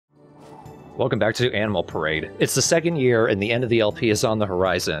Welcome back to Animal Parade. It's the second year and the end of the LP is on the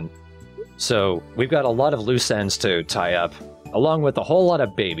horizon. So we've got a lot of loose ends to tie up, along with a whole lot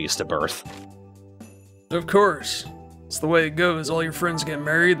of babies to birth. Of course. It's the way it goes. All your friends get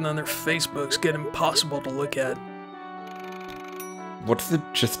married and then their Facebooks get impossible to look at. What's the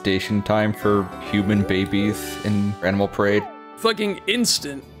gestation time for human babies in Animal Parade? Fucking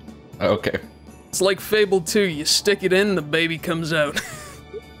instant. Okay. It's like Fable 2. You stick it in, the baby comes out.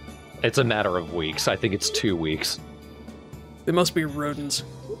 It's a matter of weeks. I think it's 2 weeks. They must be rodents.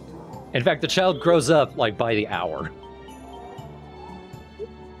 In fact, the child grows up, like, by the hour.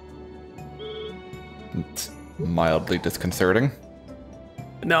 It's mildly disconcerting.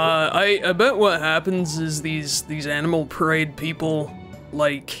 Nah, I bet what happens is these Animal Parade people,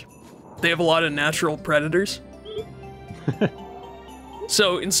 like, they have a lot of natural predators.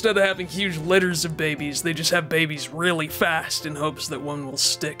 So instead of having huge litters of babies, they just have babies really fast in hopes that one will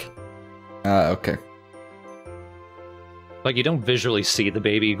stick. Okay. Like, you don't visually see the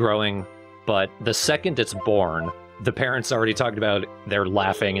baby growing, but the second it's born, the parents already talked about they're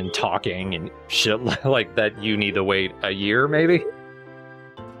laughing and talking and shit like that. You need to wait a year, maybe?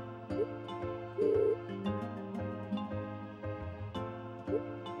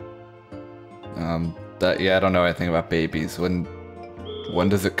 Yeah, I don't know anything about babies. When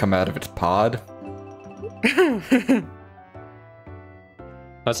does it come out of its pod?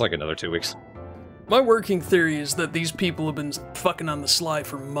 That's like another 2 weeks. My working theory is that these people have been fucking on the sly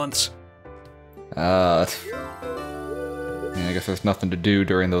for months. I guess there's nothing to do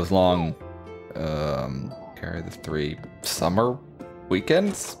during those long, carry the 3 summer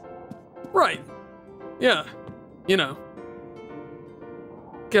weekends? Right. Yeah. You know.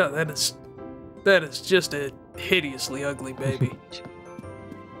 God, that is just a hideously ugly baby.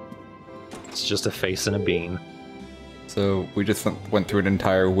 It's just a face and a bean. So we just went through an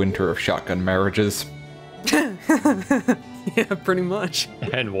entire winter of shotgun marriages. Yeah, pretty much.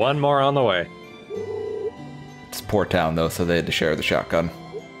 And one more on the way. It's a poor town, though, so they had to share the shotgun.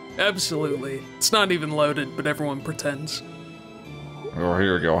 Absolutely. It's not even loaded, but everyone pretends. Oh,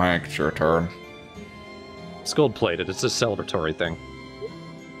 here you go, Hank. It's your turn. It's gold-plated. It's a celebratory thing.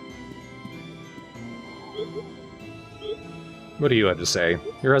 What do you have to say?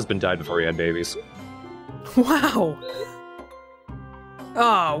 Your husband died before you had babies. Wow!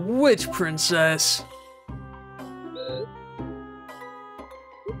 Ah, witch princess.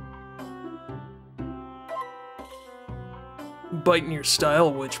 Biting your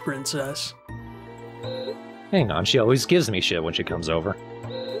style, witch princess. Hang on, she always gives me shit when she comes over.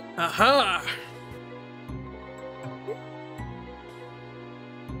 Aha!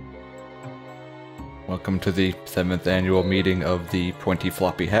 Welcome to the 7th annual meeting of the Pointy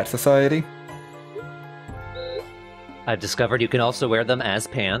Floppy Hat Society. I've discovered you can also wear them as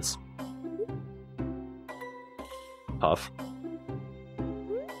pants. Puff.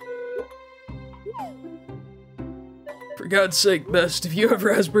 For God's sake, Best, if you have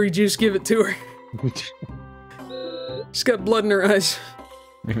raspberry juice, give it to her. She's got blood in her eyes.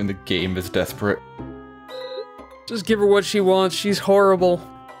 Even the game is desperate. Just give her what she wants, she's horrible.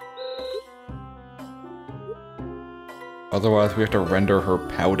 Otherwise, we have to render her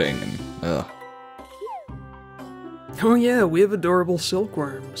pouting and, ugh. Oh yeah, we have adorable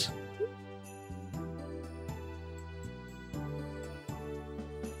silkworms.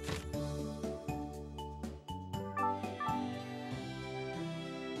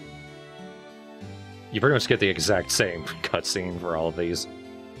 You pretty much get the exact same cutscene for all of these.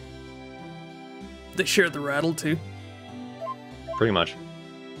 They share the rattle too. Pretty much.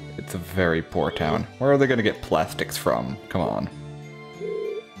 It's a very poor town. Where are they gonna get plastics from? Come on.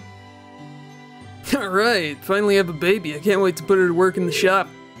 Alright, finally have a baby. I can't wait to put her to work in the shop.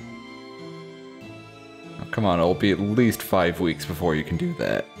 Oh, come on, it'll be at least 5 weeks before you can do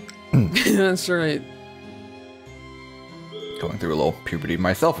that. That's right. Going through a little puberty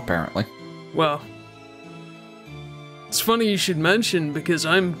myself, apparently. Well, it's funny you should mention because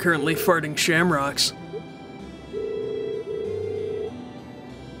I'm currently farting shamrocks.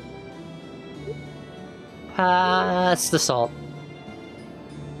 That's the salt.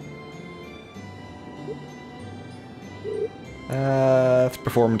 This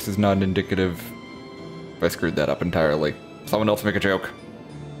performance is not indicative. I screwed that up entirely. Someone else make a joke.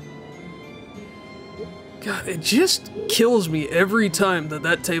 God, it just kills me every time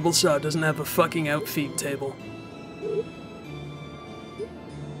that table saw doesn't have a fucking outfeed table.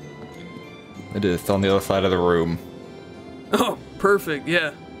 It is. It's on the other side of the room. Oh, perfect,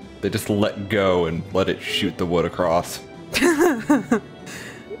 yeah. They just let go and let it shoot the wood across.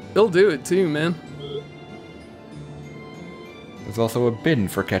 They'll do it too, man. There's also a bin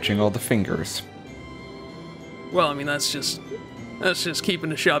for catching all the fingers. Well, I mean, that's just keeping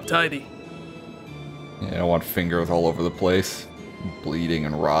the shop tidy. Yeah, I don't want fingers all over the place. Bleeding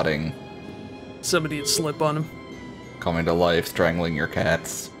and rotting. Somebody would slip on him. Coming to life, strangling your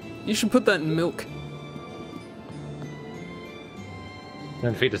cats. You should put that in milk.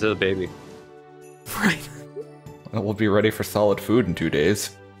 And feed it to the baby. Right. We'll be ready for solid food in 2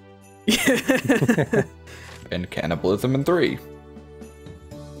 days. And cannibalism in 3.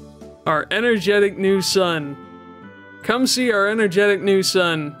 Our energetic new son. Come see our energetic new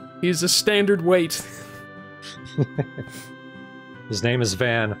son. He's a standard weight. His name is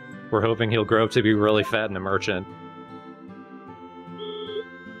Van. We're hoping he'll grow up to be really fat and a merchant.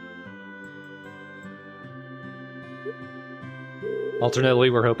 Alternately,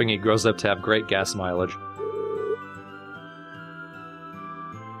 we're hoping he grows up to have great gas mileage.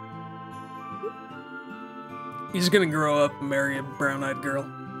 He's gonna grow up and marry a brown-eyed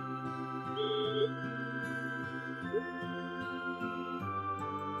girl.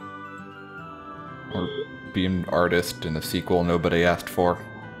 Or be an artist in a sequel nobody asked for.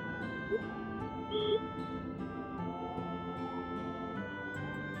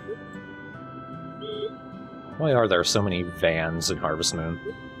 Why are there so many vans in Harvest Moon?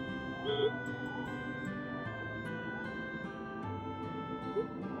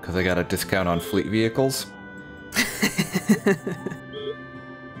 Because I got a discount on fleet vehicles.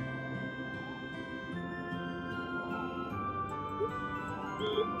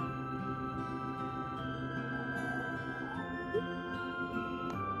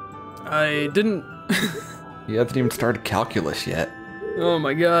 I didn't... You haven't even started calculus yet. Oh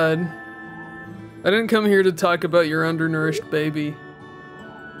my god. I didn't come here to talk about your undernourished baby.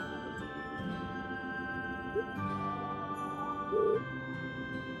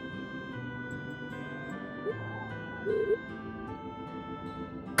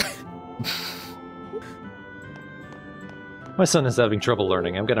 My son is having trouble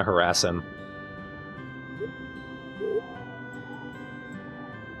learning. I'm gonna harass him.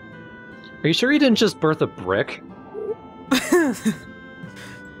 Are you sure he didn't just birth a brick?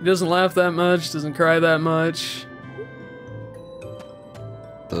 He doesn't laugh that much, doesn't cry that much.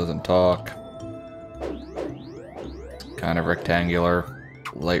 Doesn't talk. Kind of rectangular.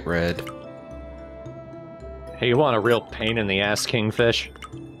 Light red. Hey, you want a real pain in the ass kingfish?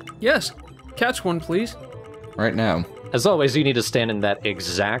 Yes, catch one, please. Right now. As always, you need to stand in that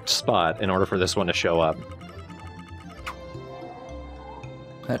exact spot in order for this one to show up.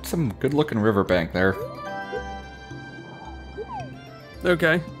 That's some good looking riverbank there.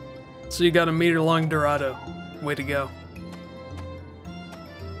 Okay. So you got a meter-long Dorado. Way to go.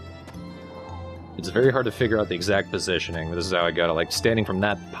 It's very hard to figure out the exact positioning. This is how I got it, like standing from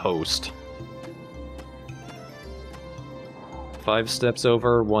that post. 5 steps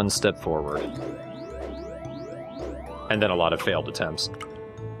over, 1 step forward. And then a lot of failed attempts.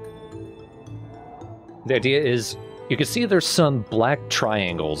 The idea is, you can see there's some black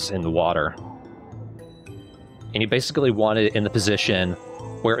triangles in the water. And you basically want it in the position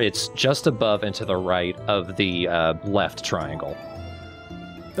where it's just above and to the right of the left triangle.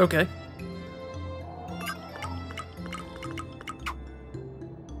 Okay.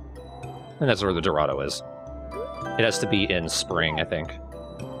 And that's where the Dorado is. It has to be in spring, I think.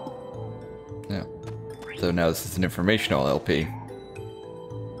 Yeah. So now this is an informational LP.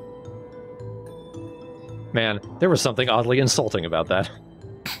 Man, there was something oddly insulting about that.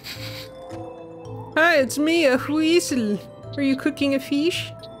 Hi, it's me, a weasel. Are you cooking a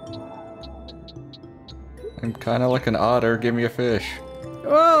fish? I'm kind of like an otter, give me a fish.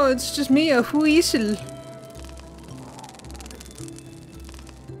 Oh, it's just me, a weasel.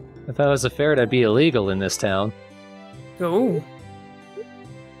 If I was a ferret, I'd be illegal in this town. Oh.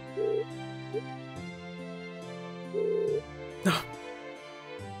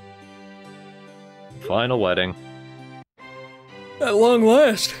 Final wedding. At long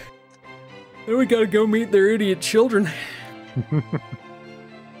last. Then we gotta go meet their idiot children.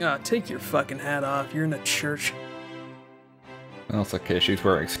 Ah, take your fucking hat off. You're in a church. Well, it's okay, she's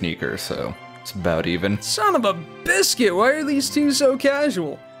wearing sneakers, so it's about even. Son of a biscuit! Why are these two so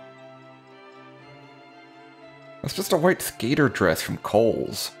casual? That's just a white skater dress from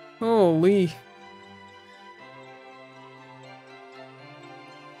Kohl's. Holy.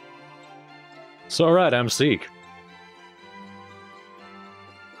 So alright, I'm Seek.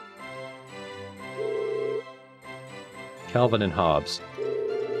 Calvin and Hobbes.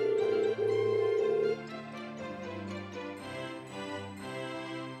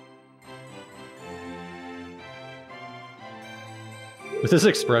 With his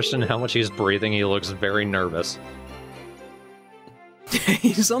expression and how much he's breathing, he looks very nervous.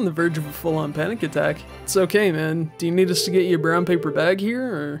 He's on the verge of a full-on panic attack. It's okay, man. Do you need us to get you a brown paper bag here,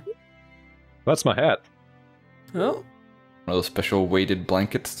 or...? That's my hat. Oh? One of those special weighted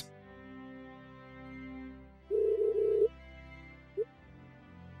blankets.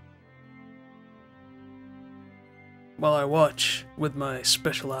 While I watch with my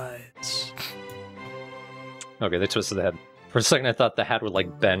special eyes. Okay, they twisted the head. For a second, I thought the hat would,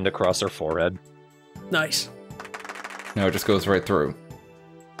 like, bend across her forehead. Nice. No, it just goes right through.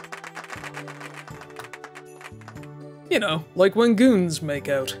 You know, like when goons make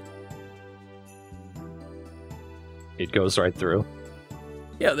out. It goes right through.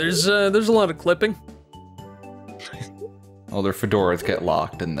 Yeah, there's a lot of clipping. All their fedoras get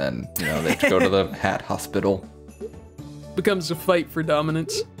locked, and then, you know, they have to go to the hat hospital. Becomes a fight for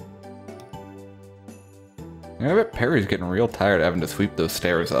dominance. I bet Perry's getting real tired of having to sweep those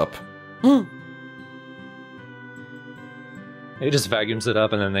stairs up. He just vacuums it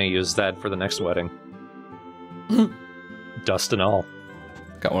up, and then they use that for the next wedding. Dust and all.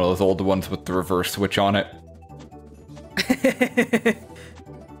 Got one of those old ones with the reverse switch on it.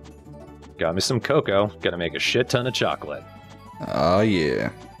 Got me some cocoa. Gonna make a shit ton of chocolate. Oh,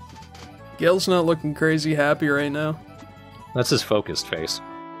 yeah. Gail's not looking crazy happy right now. That's his focused face.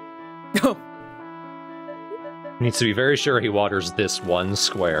 Oh. Needs to be very sure he waters this one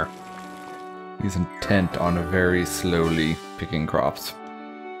square. He's intent on very slowly picking crops.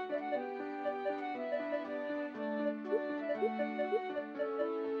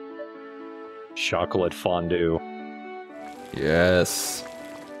 Chocolate fondue. Yes.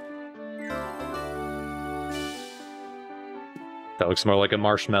 That looks more like a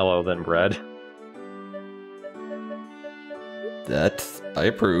marshmallow than bread. That, I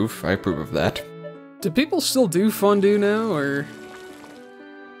approve. I approve of that. Do people still do fondue now, or...?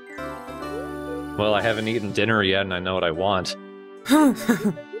 Well, I haven't eaten dinner yet, and I know what I want. A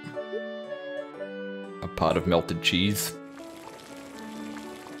pot of melted cheese.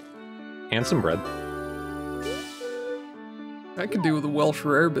 And some bread. I could do with a Welsh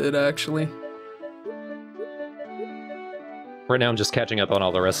rarebit, actually. Right now I'm just catching up on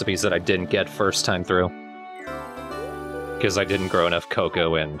all the recipes that I didn't get first time through. Because I didn't grow enough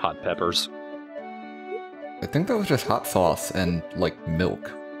cocoa and hot peppers. I think that was just hot sauce and, like,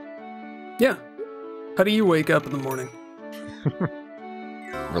 milk. Yeah. How do you wake up in the morning?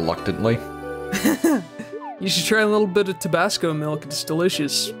 Reluctantly. You should try a little bit of Tabasco milk, it's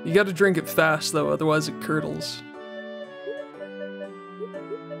delicious. You gotta drink it fast though, otherwise it curdles.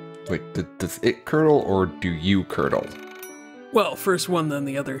 Wait, does it curdle or do you curdle? Well, first one then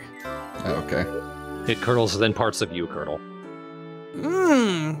the other. Oh, okay. It curdles, then parts of you curdle.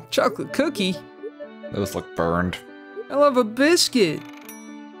 Mmm, chocolate cookie. Those look burned. I love a biscuit.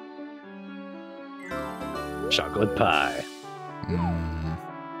 Chocolate pie.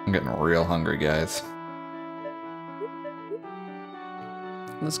 I'm getting real hungry, guys.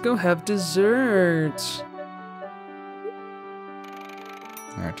 Let's go have dessert.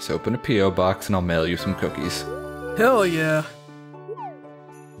 Alright, just open a P.O. box and I'll mail you some cookies. Hell yeah.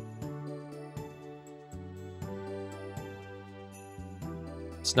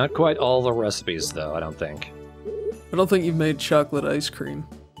 It's not quite all the recipes, though, I don't think. I don't think you've made chocolate ice cream.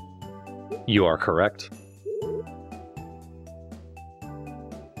 You are correct.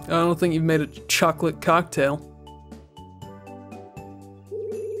 I don't think you've made a chocolate cocktail.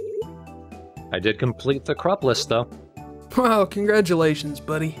 I did complete the crop list, though. Wow, congratulations,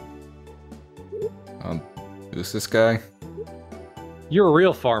 buddy. Who's this guy? You're a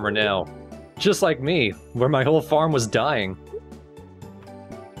real farmer now. Just like me, where my whole farm was dying.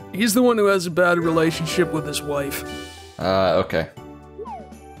 He's the one who has a bad relationship with his wife. Okay.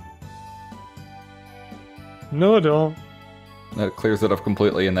 No, don't. That clears it up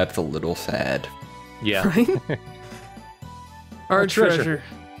completely, and that's a little sad. Yeah. Right? Our A treasure. treasure.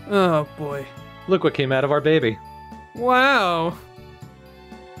 Oh boy. Look what came out of our baby. Wow.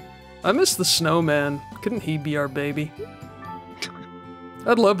 I miss the snowman. Couldn't he be our baby?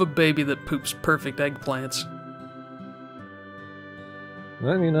 I'd love a baby that poops perfect eggplants.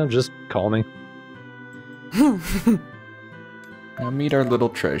 I mean, just call me. Now meet our little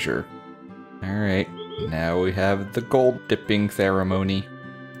treasure. Alright, now we have the gold dipping ceremony.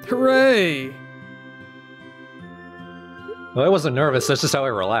 Hooray! Well, I wasn't nervous, that's just how I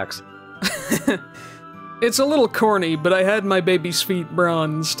relax. It's a little corny, but I had my baby's feet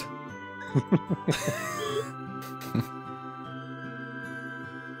bronzed.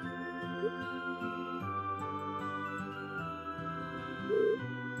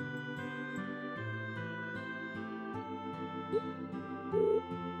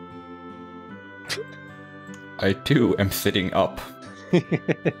 I too am sitting up.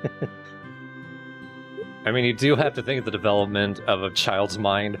 I mean, you do have to think of the development of a child's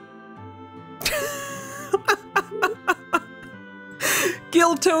mind.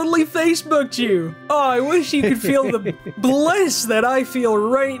 Gil totally Facebooked you. Oh, I wish you could feel the bliss that I feel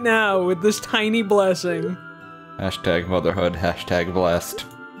right now with this tiny blessing. Hashtag motherhood, hashtag blessed.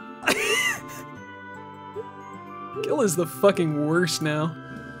 Gil is the fucking worst now.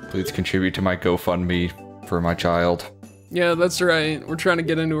 Please contribute to my GoFundMe for my child. Yeah, that's right. We're trying to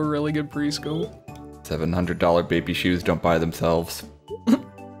get into a really good preschool. $700 baby shoes don't buy themselves.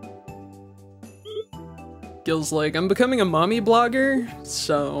 Gil's like, I'm becoming a mommy blogger,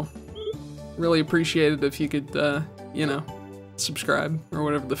 so really appreciate it if you could, you know, subscribe or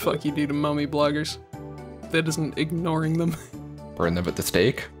whatever the fuck you do to mommy bloggers. That isn't ignoring them. Burn them at the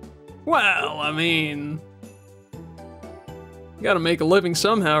stake? Well, I mean, you gotta make a living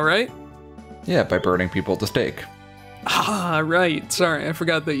somehow, right? Yeah, by burning people at the stake. Ah, right. Sorry, I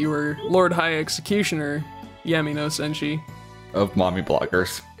forgot that you were Lord High Executioner, Yami no Senshi. Of mommy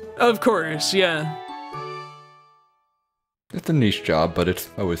bloggers. Of course, yeah. It's a niche job, but it's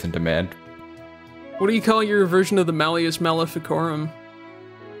always in demand. What do you call your version of the Malleus Maleficorum?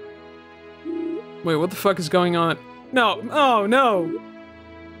 Wait, what the fuck is going on? No! Oh, no!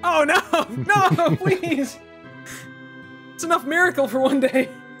 Oh, no! No, please! It's enough miracle for one day!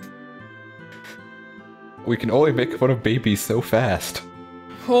 We can only make fun of babies so fast.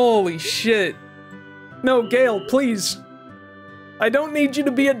 Holy shit. No, Gale, please. I don't need you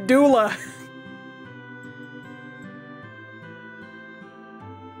to be a doula.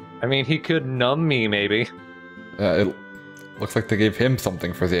 I mean, he could numb me, maybe. It looks like they gave him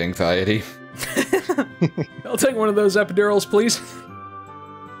something for the anxiety. I'll take one of those epidurals, please.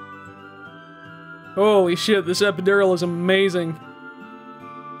 Holy shit, this epidural is amazing.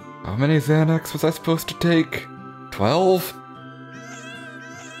 How many Xanax was I supposed to take? 12?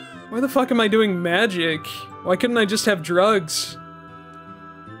 Why the fuck am I doing magic? Why couldn't I just have drugs?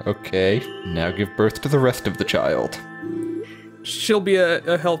 Okay, now give birth to the rest of the child. She'll be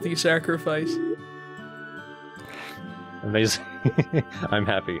a healthy sacrifice. Amazing. I'm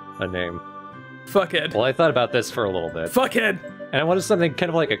happy. A name. Fuckhead. Well, I thought about this for a little bit. Fuckhead! And I wanted something kind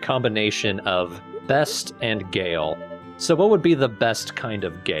of like a combination of best and Gale. So what would be the best kind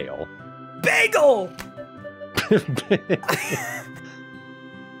of Gale? Bagel!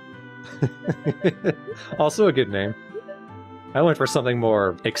 Also a good name. I went for something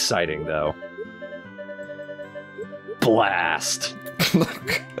more exciting, though. Blast!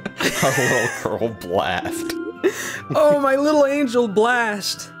 Our little girl Blast. Oh, my little angel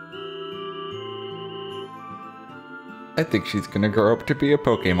Blast! I think she's gonna grow up to be a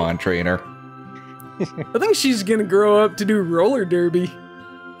Pokemon trainer. I think she's gonna grow up to do roller derby.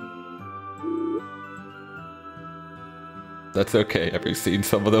 That's okay, have you seen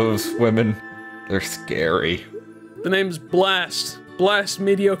some of those women? They're scary. The name's Blast. Blast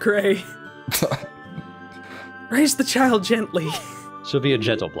Mediocre. Raise the child gently. She'll be a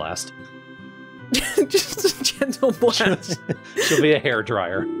gentle blast. Just a gentle blast. She'll be a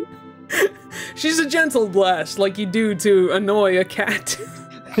hairdryer. She's a gentle blast, like you do to annoy a cat.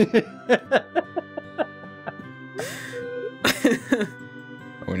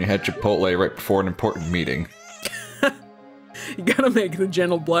 When you had Chipotle right before an important meeting. You gotta make it a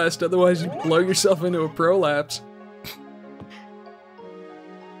gentle blast, otherwise you blow yourself into a prolapse.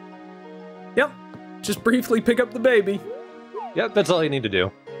 Yep, just briefly pick up the baby. Yep, that's all you need to do.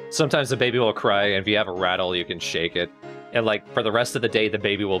 Sometimes the baby will cry, and if you have a rattle, you can shake it. And, like, for the rest of the day, the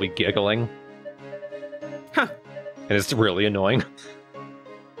baby will be giggling. Huh. And it's really annoying.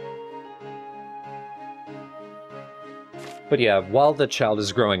 But yeah, while the child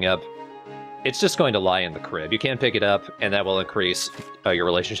is growing up, it's just going to lie in the crib. You can't pick it up, and that will increase your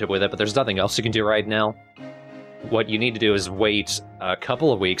relationship with it, but there's nothing else you can do right now. What you need to do is wait a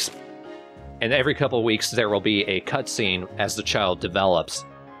couple of weeks, and every couple of weeks there will be a cutscene as the child develops,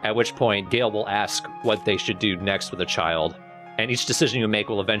 at which point Gale will ask what they should do next with the child, and each decision you make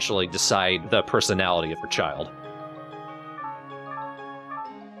will eventually decide the personality of your child.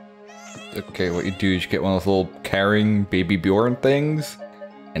 Okay, what you do is you get one of those little carrying baby Bjorn things,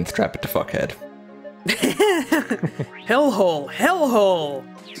 and strap it to Fuckhead. Hellhole! Hellhole!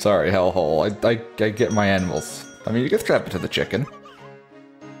 Sorry, Hellhole. I get my animals. I mean, you can strap it to the chicken.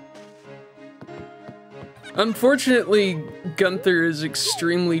 Unfortunately, Gunther is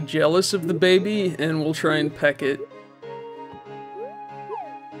extremely jealous of the baby and will try and peck it.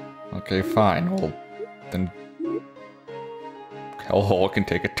 Okay, fine. Well, then Hellhole can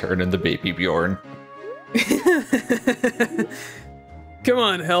take a turn in the baby Bjorn. Come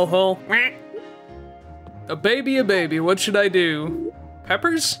on, Hellhole. A baby, what should I do?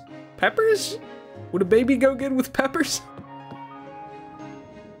 Peppers? Peppers? Would a baby go good with peppers?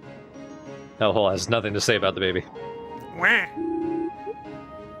 Hellhole has nothing to say about the baby. Wah.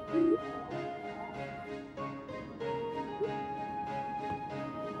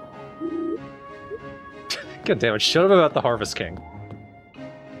 God damn it, shut up about the Harvest King.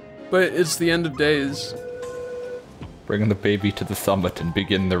 But it's the end of days. Bring the baby to the summit and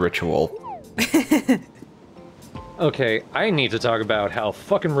begin the ritual. Okay, I need to talk about how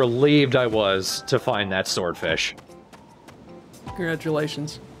fucking relieved I was to find that swordfish.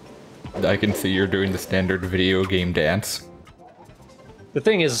 Congratulations. I can see you're doing the standard video game dance. The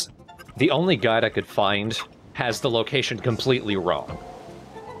thing is, the only guide I could find has the location completely wrong.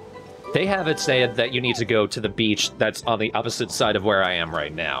 They have it said that you need to go to the beach that's on the opposite side of where I am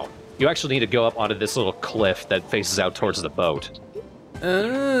right now. You actually need to go up onto this little cliff that faces out towards the boat.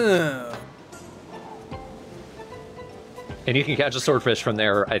 Oh. And you can catch a swordfish from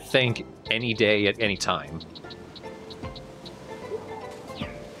there, I think, any day at any time.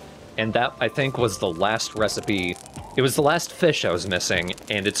 And that, I think, was the last recipe. It was the last fish I was missing,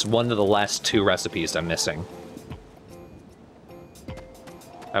 and it's one of the last 2 recipes I'm missing.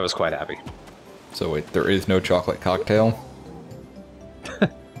 I was quite happy. So wait, there is no chocolate cocktail?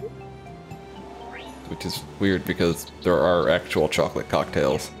 Which is weird because there are actual chocolate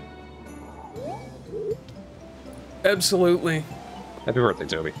cocktails. Absolutely. Happy birthday,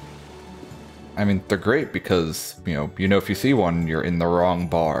 Toby. I mean, they're great because, you know if you see one, you're in the wrong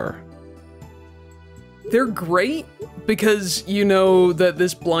bar. They're great because you know that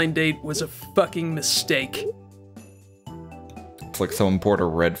this blind date was a fucking mistake. It's like someone poured a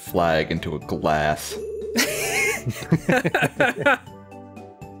red flag into a glass.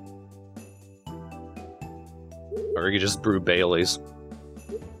 Or you could just brew Baileys.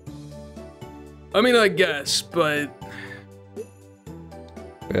 I mean, I guess, but...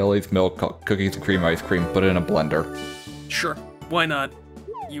 Bailey's milk, cookies and cream ice cream, put it in a blender. Sure, why not?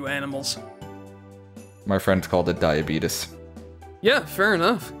 You animals. My friends called it diabetes. Yeah, fair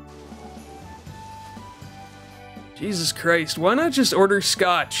enough. Jesus Christ, why not just order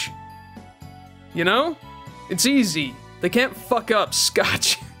scotch? You know? It's easy. They can't fuck up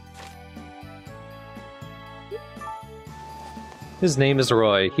scotch. His name is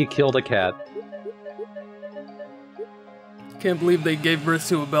Roy. He killed a cat. Can't believe they gave birth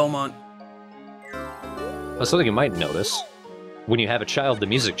to a Belmont. Something you might notice. When you have a child, the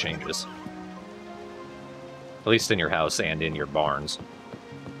music changes. At least in your house and in your barns.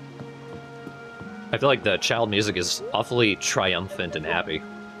 I feel like the child music is awfully triumphant and happy.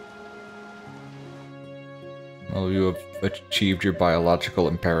 Well, you have achieved your biological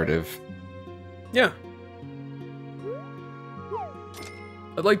imperative. Yeah.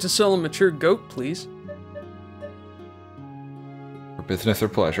 I'd like to sell a mature goat, please. For business or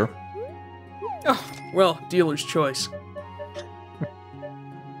pleasure. Oh, well, dealer's choice.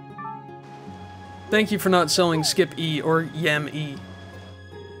 Thank you for not selling Skip E or Yam E.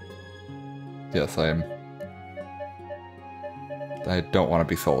 Yes, I don't want to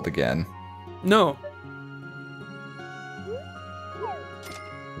be sold again. No.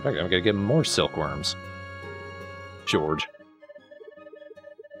 In fact, I'm gonna get more silkworms. George.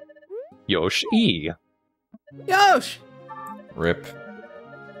 Yosh E. Yosh! Rip.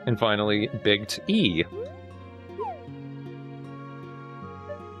 And finally, Big E.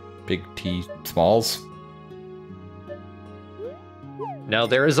 Big T Smalls. Now,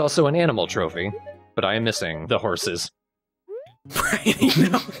 there is also an animal trophy, but I am missing the horses.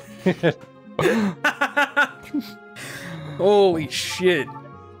 Brian, no. Holy shit.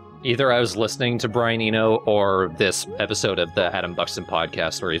 Either I was listening to Brian Eno or this episode of the Adam Buxton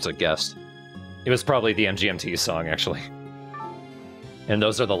podcast where he's a guest. It was probably the MGMT song, actually. And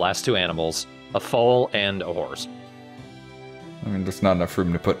those are the last 2 animals, a foal and a horse. I mean, there's not enough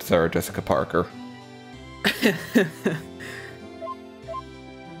room to put Sarah Jessica Parker.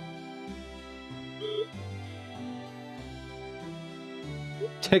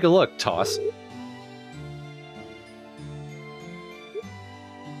 Take a look, Toss.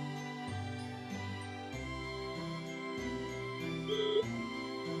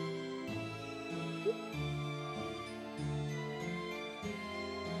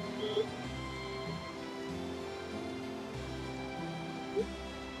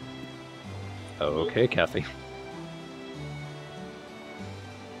 Okay, Kathy.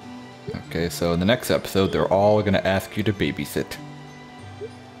 Okay, so in the next episode, they're all gonna ask you to babysit.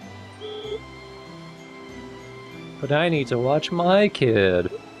 But I need to watch my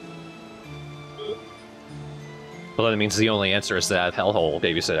kid. Well, that means the only answer is to have Hellhole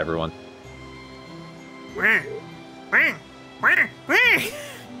babysit everyone.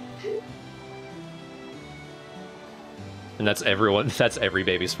 And that's every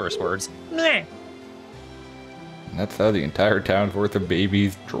baby's first words. Meh. And that's how the entire town's worth of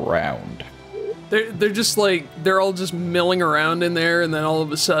babies drowned. They're just like, they're all just milling around in there, and then all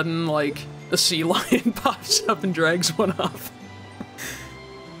of a sudden, like, a sea lion pops up and drags one off.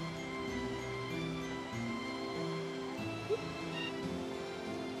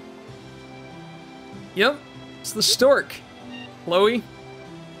 Yep, it's the stork. Chloe,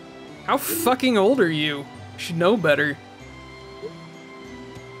 how fucking old are you? You should know better.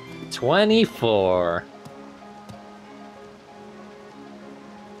 24.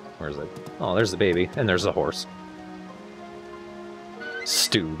 Where's it? Oh, there's the baby, and there's the horse.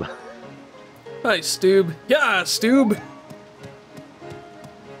 Stoob. Hi, Stoob. Yeah, Stoob!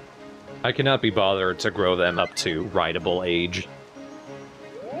 I cannot be bothered to grow them up to rideable age.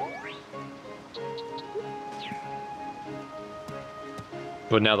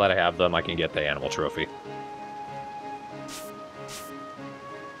 But now that I have them, I can get the animal trophy.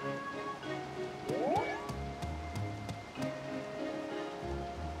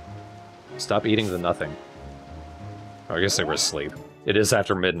 Stop eating the nothing. Oh, I guess they were asleep. It is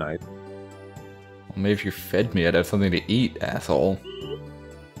after midnight. Well, maybe if you fed me, I'd have something to eat, asshole.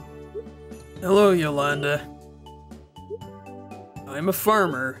 Hello, Yolanda. I'm a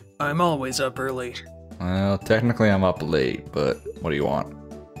farmer. I'm always up early. Well, technically I'm up late, but what do you want?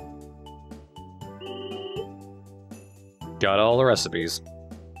 Got all the recipes.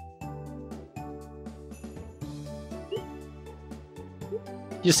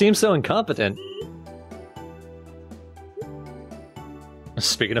 You seem so incompetent.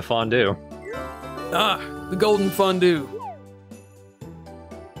 Speaking of fondue. Ah, the golden fondue.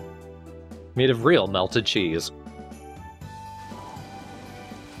 Made of real melted cheese.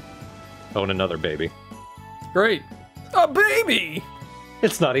 Oh, and another baby. Great. A baby!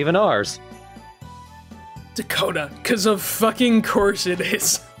 It's not even ours. Dakota, 'cause of fucking course it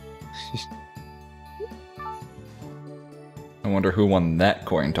is. I wonder who won that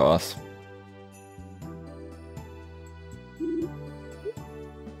coin toss.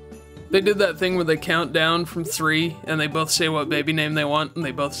 They did that thing where they count down from 3, and they both say what baby name they want, and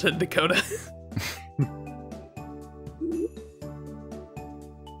they both said Dakota.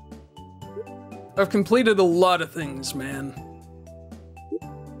 I've completed a lot of things, man.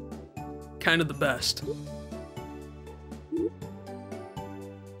 Kind of the best.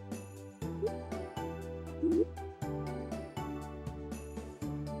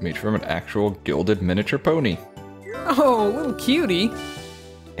 Made from an actual gilded miniature pony. Oh, little cutie.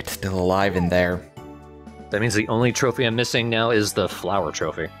 It's still alive in there. That means the only trophy I'm missing now is the flower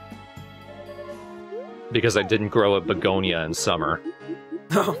trophy. Because I didn't grow a begonia in summer.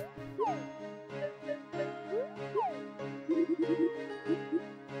 Oh.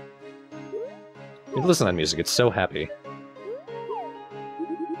 You listen to that music, it's so happy.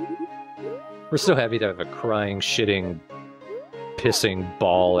 We're so happy to have a crying, shitting, pissing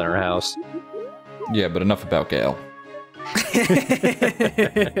ball in our house. Yeah, but enough about Gale.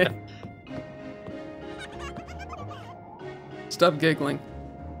 Stop giggling.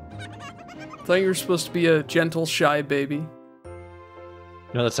 Thought you were supposed to be a gentle, shy baby.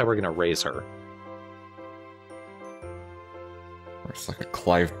 No, that's how we're gonna raise her. It's like a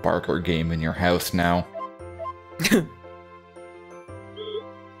Clive Barker game in your house now.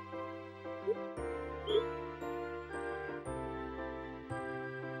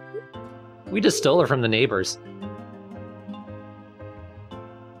 We just stole her from the neighbors.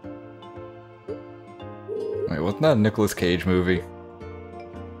 Wait, wasn't that a Nicolas Cage movie?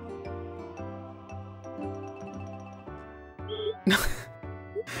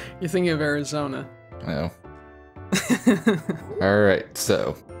 You're thinking of Arizona. No. Alright,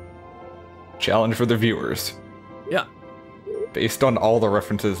 so. Challenge for the viewers. Yeah. Based on all the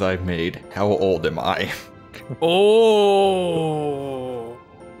references I've made, how old am I? Oh.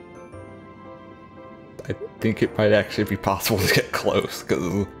 I think it might actually be possible to get close,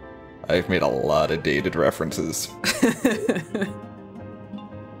 because I've made a lot of dated references.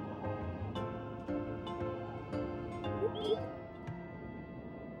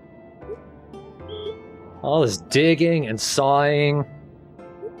 All this digging and sawing.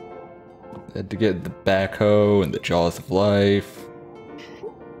 Had to get the backhoe and the jaws of life.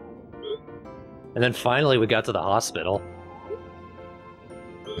 And then finally we got to the hospital.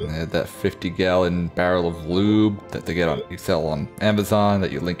 And they had that 50-gallon barrel of lube that they get on, you sell on Amazon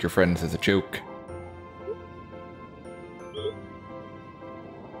that you link your friends as a joke.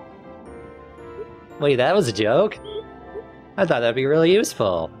 Wait, that was a joke? I thought that'd be really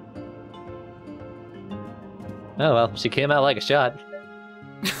useful. Oh well, she came out like a shot.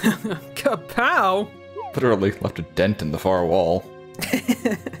 Kapow! Literally left a dent in the far wall.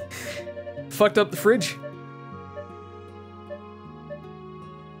 Fucked up the fridge.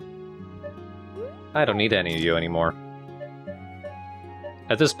 I don't need any of you anymore.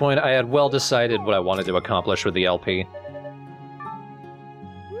 At this point, I had well decided what I wanted to accomplish with the LP.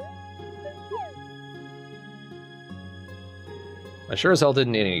 I sure as hell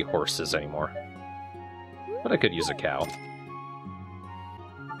didn't need any horses anymore. But I could use a cow.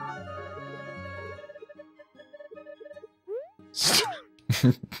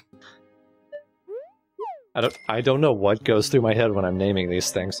 I don't know what goes through my head when I'm naming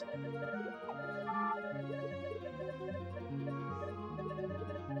these things.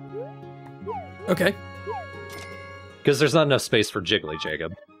 Okay. Because there's not enough space for Jiggly,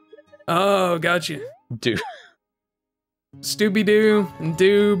 Jacob. Oh, gotcha. Dude. Stooby-Doo and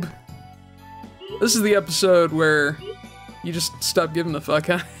Doob. This is the episode where you just stop giving a fuck,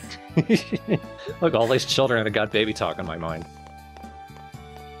 huh? Look, all these children have got baby talk on my mind.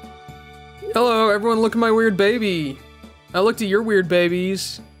 Hello, everyone, look at my weird baby. I looked at your weird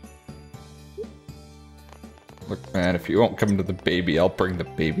babies. Look, man, if you won't come to the baby, I'll bring the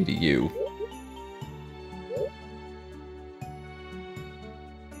baby to you.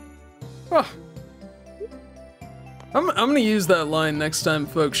 Oh. I'm gonna use that line next time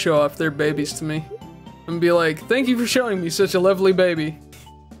folks show off their babies to me. I'm gonna be like, thank you for showing me such a lovely baby.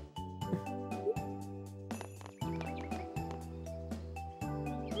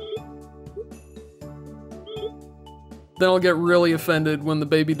 Then I'll get really offended when the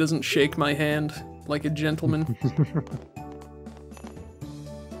baby doesn't shake my hand like a gentleman.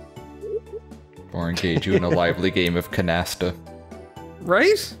 Or engage you in a lively game of canasta.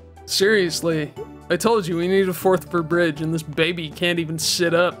 Right? Seriously. I told you we need a fourth per bridge and this baby can't even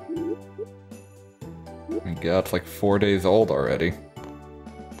sit up. Oh my god, it's like 4 days old already.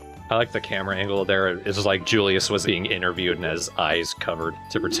 I like the camera angle there. It's like Julius was being interviewed and his eyes covered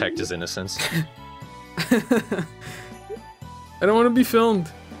to protect his innocence. I don't want to be filmed.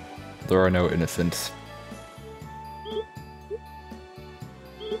 There are no innocents.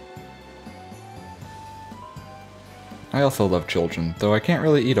 I also love children, though I can't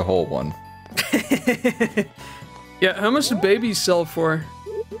really eat a whole one. Yeah, how much do babies sell for?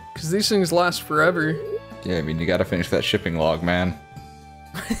 Because these things last forever. Yeah, I mean, you gotta finish that shipping log, man.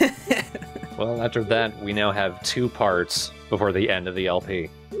 Well, after that, we now have 2 parts before the end of the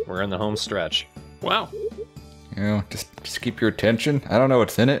LP. We're in the home stretch. Wow. You know, just keep your attention. I don't know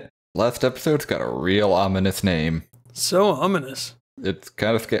what's in it. Last episode's got a real ominous name. So ominous. It's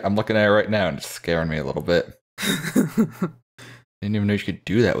kind of scary. I'm looking at it right now and it's scaring me a little bit. Didn't even know you could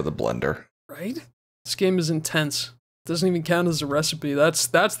do that with a blender. Right? This game is intense. Doesn't even count as a recipe. That's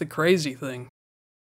the crazy thing.